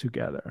themselves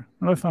together. I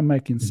don't know if I'm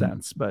making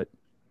sense, but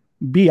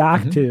be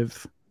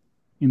active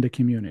in the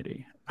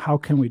community. How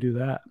can we do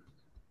that?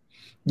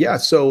 Yeah,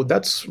 so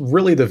that's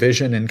really the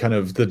vision and kind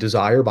of the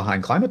desire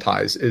behind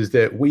Climatize, is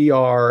that we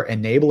are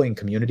enabling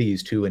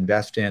communities to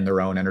invest in their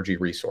own energy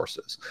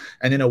resources,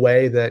 and in a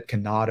way that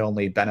can not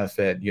only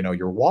benefit,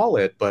 your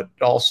wallet, but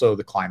also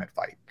the climate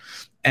fight.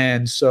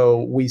 And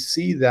so we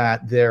see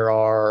that there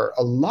are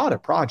a lot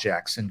of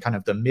projects in kind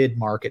of the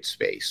mid-market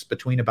space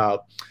between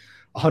about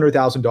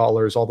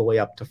 $100,000 all the way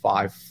up to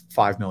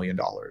 $5 million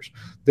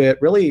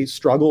that really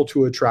struggle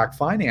to attract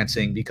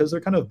financing because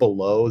they're kind of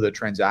below the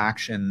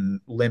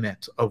transaction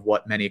limit of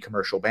what many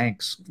commercial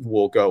banks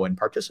will go and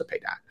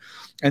participate at.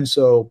 And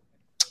so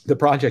the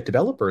project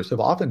developers have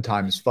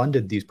oftentimes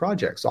funded these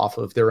projects off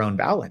of their own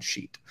balance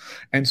sheet.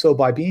 And so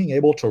by being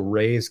able to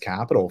raise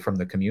capital from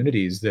the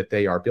communities that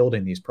they are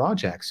building these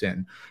projects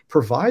in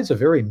provides a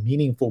very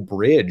meaningful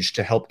bridge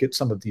to help get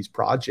some of these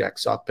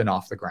projects up and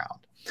off the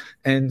ground.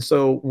 And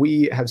so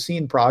we have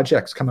seen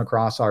projects come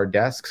across our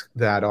desks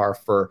that are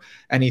for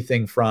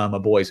anything from a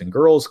boys and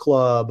girls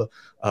club,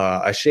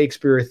 a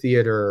Shakespeare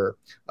theater,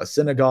 a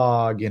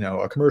synagogue,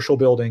 a commercial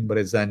building, but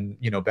is then,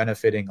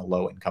 benefiting a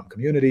low-income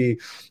community,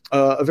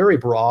 a very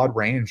broad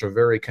range of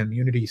very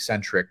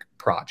community-centric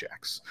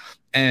projects.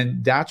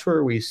 And that's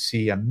where we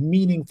see a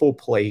meaningful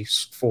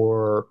place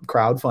for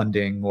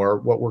crowdfunding, or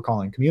what we're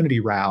calling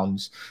community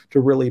rounds, to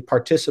really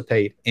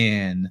participate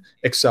in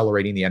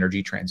accelerating the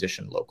energy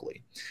transition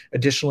locally.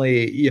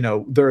 Additionally,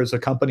 there is a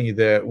company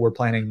that we're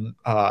planning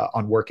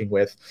on working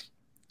with,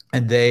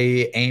 and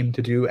they aim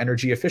to do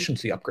energy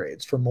efficiency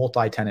upgrades for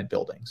multi-tenant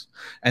buildings.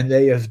 And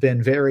they have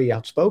been very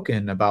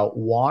outspoken about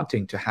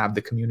wanting to have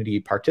the community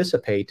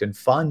participate and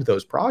fund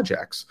those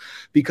projects,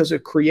 because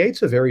it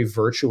creates a very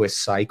virtuous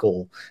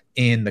cycle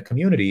in the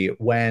community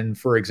when,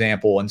 for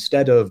example,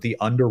 instead of the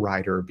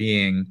underwriter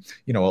being,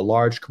 a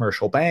large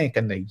commercial bank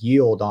and the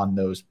yield on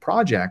those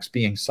projects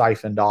being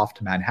siphoned off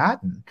to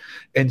Manhattan,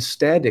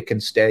 instead it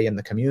can stay in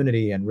the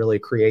community and really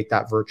create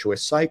that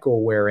virtuous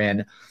cycle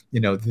wherein,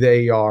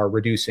 they are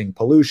reducing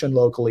pollution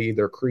locally,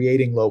 they're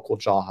creating local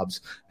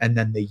jobs, and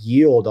then the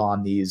yield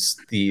on these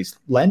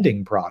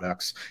lending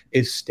products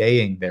is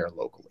staying there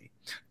locally.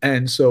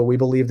 And so we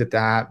believe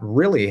that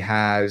really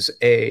has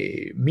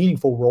a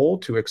meaningful role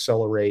to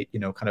accelerate,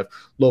 kind of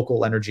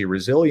local energy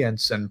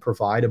resilience and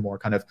provide a more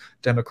kind of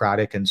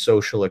democratic and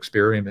social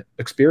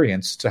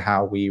experience to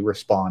how we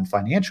respond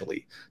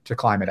financially to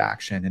climate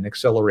action and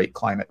accelerate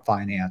climate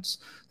finance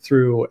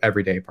through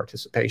everyday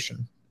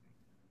participation.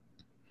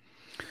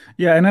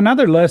 Yeah, and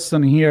another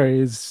lesson here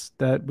is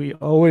that we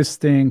always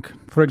think,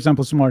 for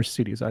example, smart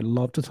cities. I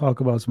love to talk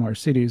about smart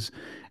cities.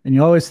 And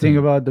you always think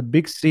about the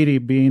big city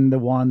being the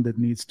one that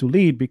needs to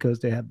lead because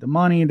they have the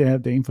money, they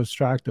have the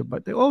infrastructure,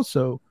 but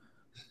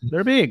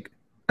they're big.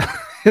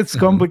 It's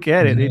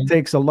complicated. It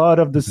takes a lot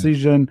of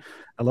decision,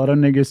 a lot of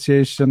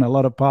negotiation, a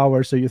lot of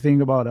power. So you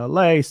think about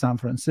LA, San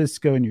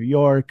Francisco, New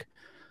York.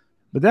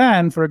 But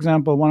then, for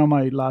example, one of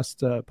my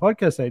last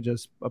podcasts I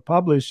just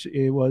published,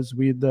 it was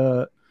with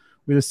the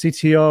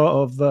CTO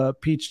of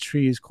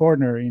Peachtree's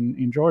Corner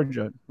in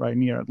Georgia, right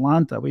near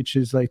Atlanta, which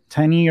is like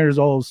 10 years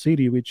old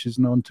city, which is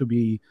known to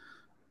be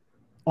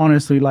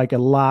honestly like a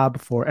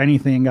lab for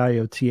anything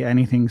IoT,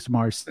 anything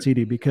smart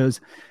city, because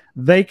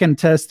they can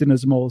test in a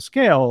small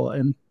scale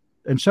and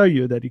show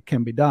you that it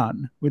can be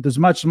done with as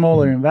much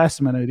smaller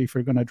investment as if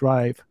you're going to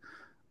drive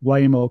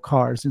Waymo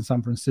cars in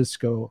San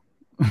Francisco.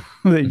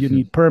 That you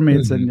need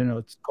permits and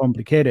it's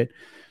complicated.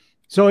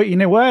 So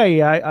in a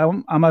way,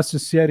 I'm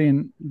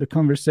associating the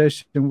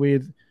conversation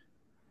with,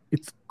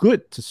 it's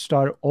good to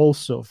start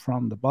also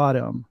from the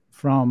bottom,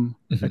 from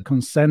a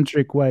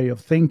concentric way of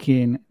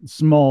thinking,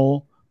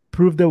 small,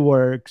 prove the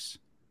works,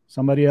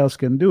 somebody else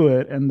can do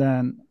it, and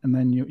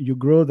then you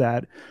grow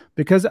that.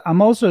 Because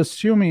I'm also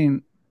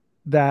assuming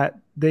that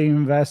the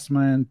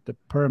investment, the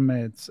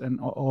permits, and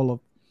all of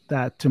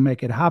that to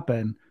make it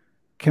happen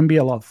can be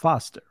a lot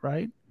faster,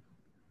 right?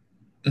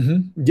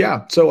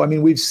 Yeah. So, I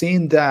mean, we've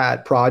seen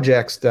that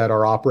projects that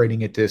are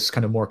operating at this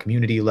kind of more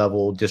community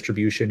level,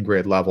 distribution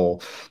grid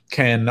level,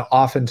 can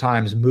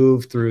oftentimes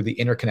move through the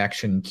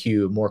interconnection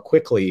queue more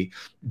quickly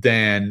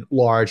than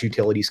large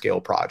utility scale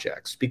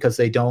projects, because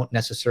they don't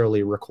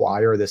necessarily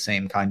require the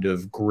same kind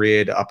of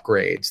grid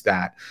upgrades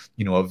that,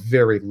 a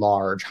very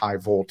large high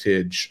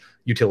voltage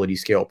utility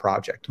scale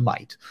project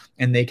might.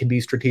 And they can be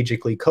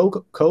strategically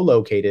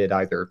co-located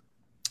either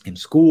in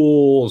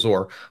schools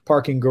or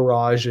parking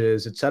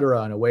garages, et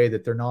cetera, in a way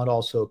that they're not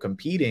also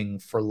competing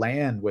for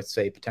land with,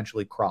 say,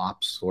 potentially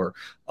crops or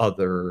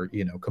other,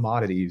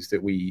 commodities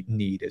that we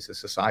need as a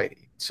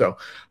society. So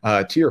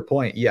to your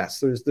point,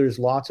 yes, there's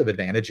lots of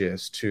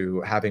advantages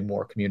to having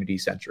more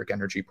community-centric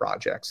energy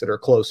projects that are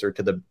closer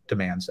to the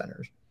demand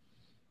centers.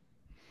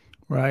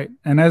 Right.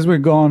 And as we're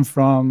going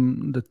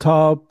from the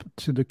top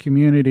to the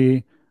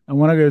community, I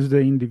want to go to the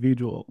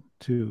individual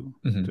to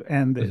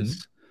end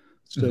this.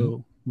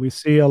 So we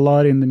see a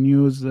lot in the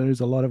news.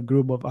 There's a lot of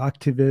group of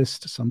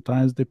activists.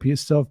 Sometimes they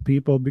piss off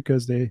people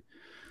because they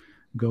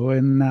go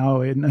in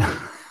now and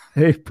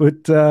they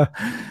put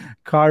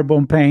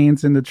carbon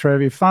paints in the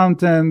Trevi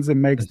fountains. It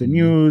makes the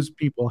news.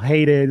 People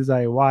hate it. It's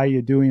like, why are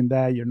you doing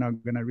that? You're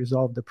not going to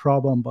resolve the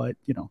problem. But,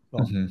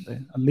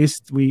 at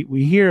least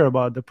we hear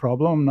about the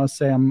problem. I'm not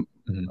saying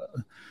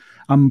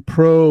I'm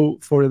pro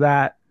for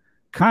that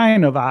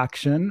kind of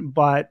action,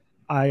 but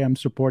I am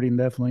supporting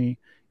definitely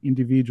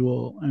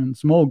individual and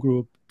small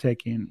group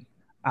taking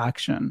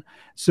action.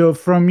 So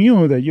from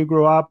you, that you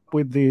grew up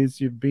with this,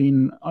 you've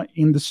been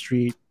in the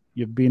street,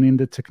 You've been in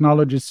the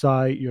technology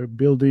side. You're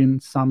building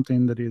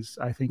something that is,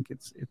 I think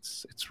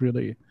it's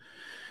really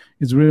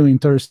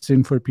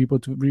interesting for people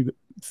to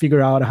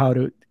figure out how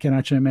to can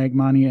actually make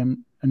money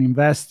and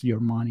invest your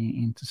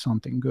money into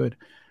something good.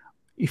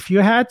 If you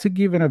had to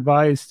give an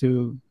advice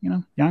to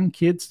young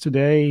kids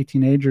today,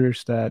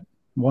 teenagers that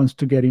wants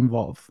to get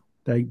involved,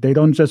 they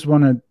don't just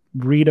want to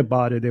read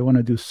about it, they want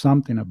to do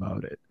something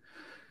about it.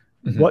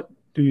 What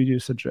do you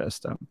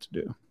suggest them to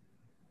do?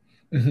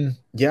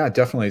 Yeah,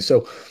 definitely.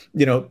 So,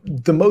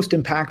 the most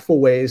impactful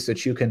ways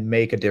that you can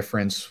make a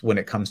difference when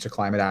it comes to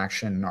climate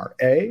action are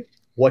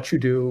what you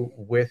do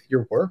with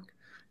your work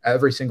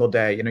every single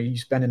day. You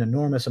spend an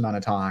enormous amount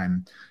of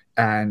time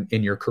and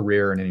in your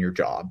career and in your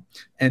job.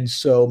 And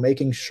so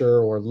making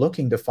sure or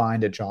looking to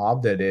find a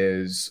job that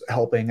is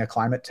helping a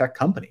climate tech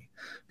company.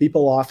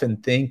 People often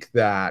think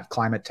that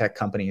climate tech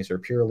companies are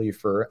purely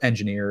for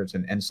engineers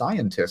and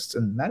scientists,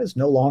 and that is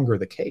no longer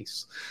the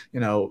case.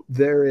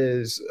 There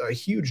is a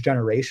huge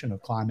generation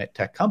of climate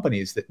tech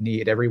companies that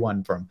need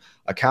everyone from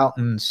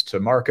accountants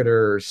to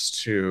marketers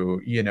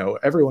to,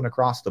 everyone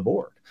across the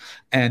board.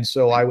 And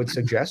so I would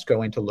suggest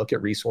going to look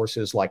at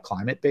resources like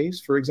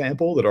ClimateBase, for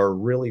example, that are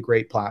really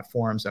great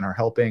platforms and are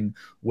helping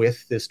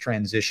with this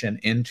transition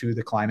into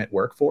the climate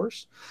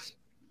workforce.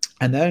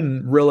 And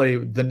then really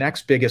the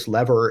next biggest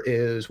lever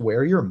is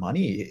where your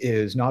money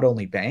is not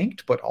only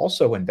banked, but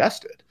also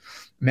invested.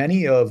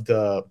 Many of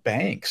the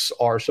banks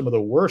are some of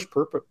the worst,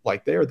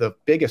 they're the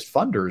biggest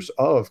funders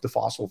of the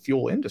fossil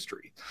fuel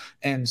industry.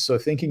 And so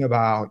thinking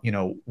about,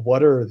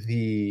 what are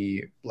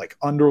the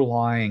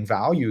underlying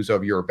values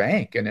of your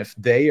bank? And if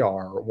they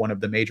are one of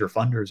the major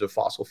funders of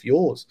fossil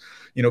fuels,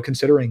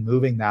 considering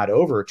moving that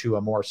over to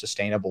a more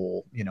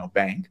sustainable,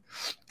 bank.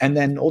 And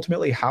then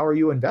ultimately, how are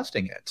you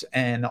investing it?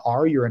 And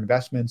are your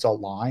investments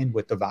aligned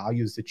with the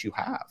values that you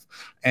have?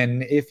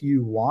 And if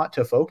you want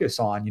to focus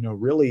on,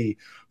 really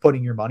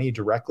putting your money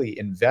directly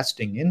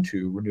investing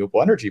into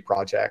renewable energy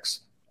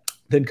projects,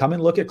 then come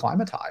and look at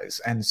Climatize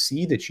and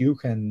see that you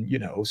can,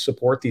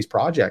 support these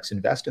projects,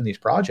 invest in these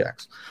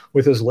projects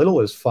with as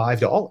little as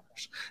 $5.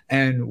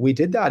 And we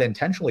did that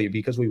intentionally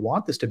because we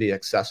want this to be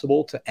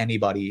accessible to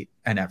anybody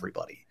and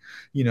everybody.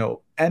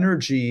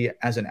 Energy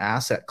as an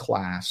asset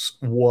class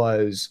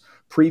was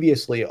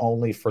previously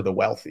only for the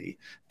wealthy.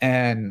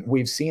 And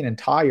we've seen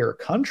entire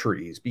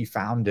countries be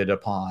founded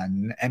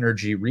upon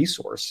energy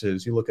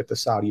resources. You look at the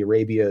Saudi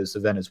Arabias, the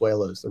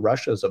Venezuelas, the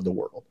Russias of the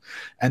world.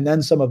 And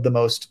then some of the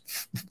most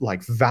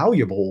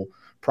valuable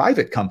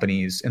private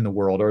companies in the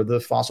world are the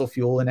fossil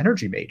fuel and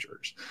energy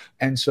majors.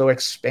 And so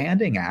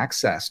expanding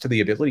access to the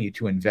ability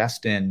to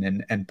invest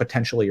in and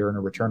potentially earn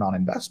a return on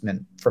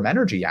investment from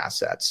energy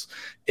assets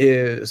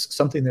is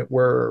something that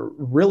we're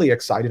really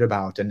excited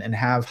about and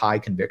have high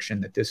conviction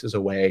that this is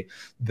a way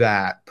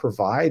that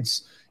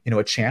provides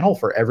a channel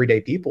for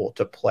everyday people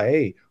to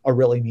play a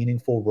really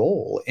meaningful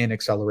role in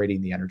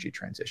accelerating the energy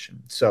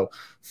transition. So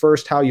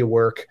first, how you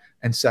work,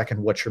 and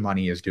second, what your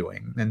money is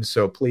doing. And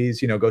so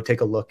please, go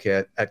take a look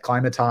at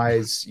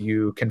Climatize.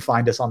 You can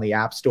find us on the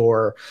App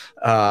Store,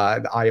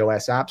 the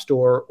iOS App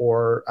Store,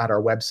 or at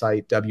our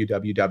website,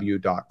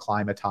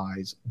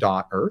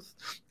 www.climatize.earth.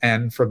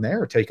 And from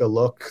there, take a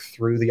look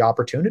through the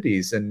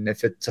opportunities. And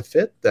if it's a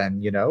fit,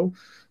 then,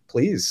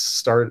 please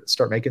start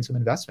making some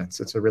investments.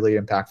 It's a really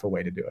impactful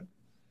way to do it.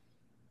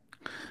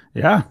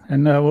 Yeah,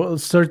 and we'll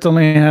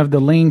certainly have the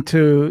link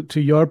to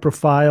your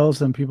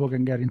profiles, and people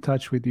can get in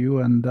touch with you,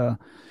 and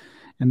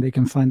they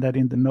can find that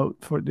in the note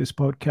for this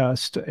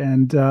podcast.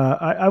 And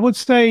I would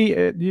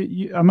say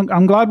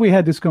I'm glad we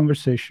had this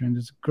conversation.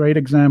 It's a great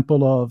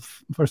example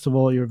of, first of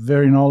all, you're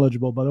very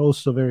knowledgeable, but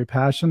also very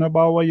passionate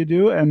about what you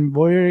do, and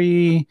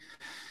very,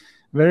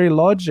 very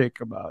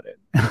logic about it.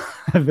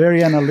 A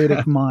very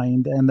analytic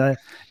mind, and I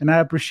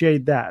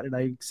appreciate that.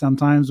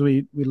 Sometimes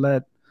we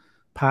let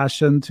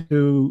passion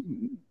to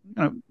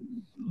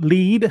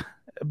lead,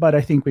 but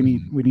I think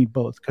we need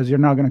both, because you're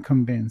not going to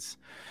convince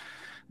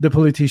the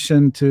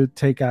politician to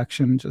take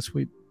action just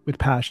with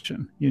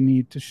passion. You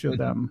need to show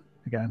them,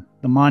 again,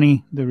 the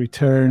money, the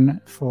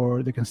return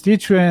for the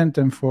constituent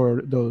and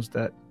for those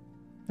that,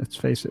 let's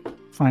face it,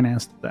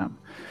 financed them.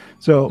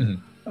 So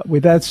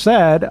with that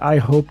said, I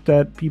hope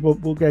that people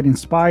will get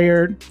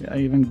inspired,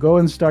 even go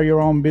and start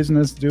your own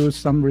business, do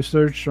some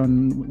research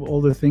on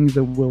all the things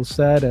that Will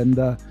said,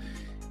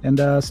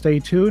 and stay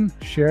tuned.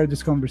 Share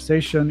this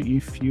conversation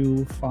if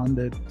you found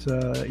it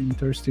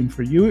interesting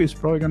for you. It's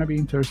probably going to be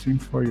interesting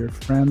for your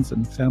friends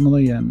and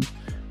family and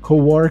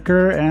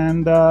co-worker.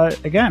 And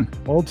again,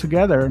 all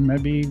together,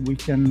 maybe we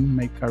can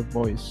make our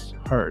voice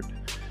heard.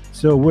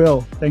 So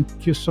Will,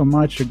 thank you so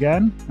much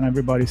again. And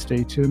everybody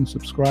stay tuned,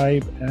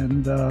 subscribe,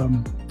 and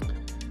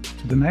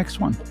to the next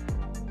one.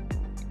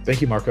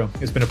 Thank you, Marco.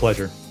 It's been a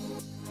pleasure.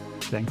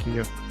 Thank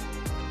you.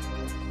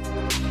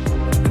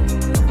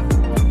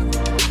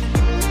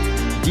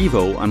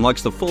 Devo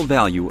unlocks the full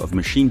value of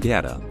machine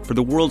data for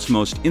the world's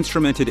most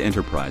instrumented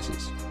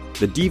enterprises.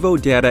 The Devo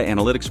Data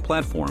Analytics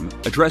Platform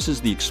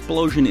addresses the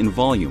explosion in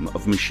volume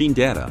of machine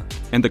data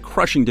and the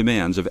crushing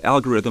demands of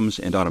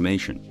algorithms and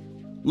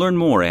automation. Learn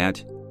more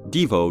at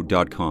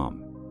devo.com.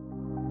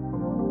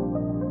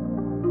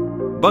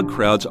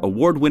 BugCrowd's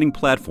award-winning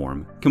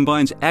platform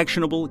combines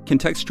actionable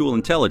contextual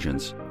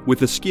intelligence with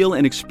the skill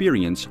and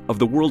experience of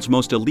the world's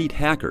most elite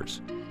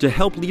hackers to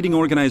help leading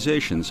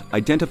organizations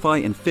identify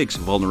and fix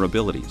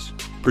vulnerabilities,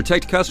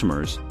 protect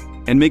customers,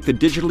 and make the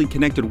digitally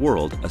connected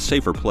world a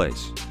safer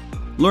place.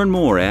 Learn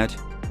more at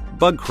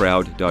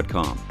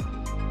bugcrowd.com.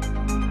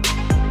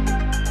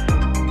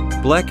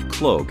 Black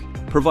Cloak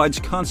provides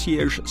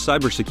concierge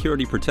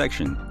cybersecurity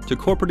protection to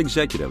corporate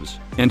executives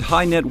and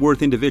high net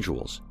worth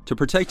individuals to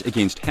protect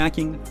against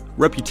hacking,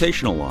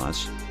 reputational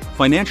loss,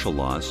 financial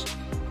loss,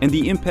 and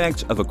the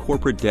impacts of a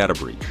corporate data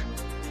breach.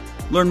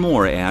 Learn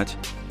more at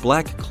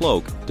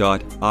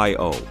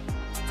blackcloak.io.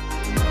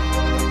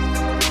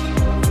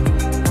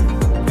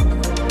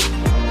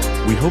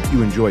 We hope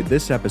you enjoyed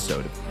this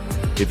episode.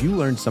 If you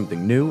learned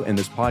something new and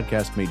this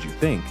podcast made you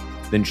think,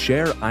 then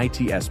share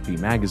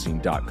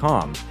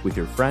itspmagazine.com with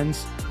your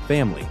friends,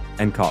 family,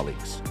 and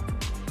colleagues.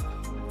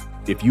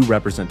 If you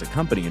represent a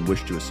company and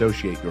wish to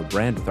associate your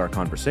brand with our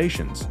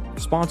conversations,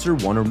 sponsor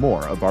one or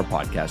more of our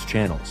podcast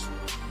channels.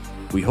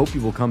 We hope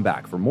you will come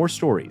back for more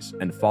stories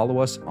and follow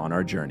us on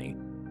our journey.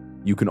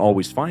 You can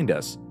always find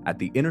us at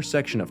the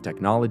intersection of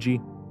technology,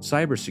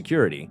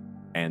 cybersecurity,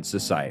 and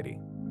society.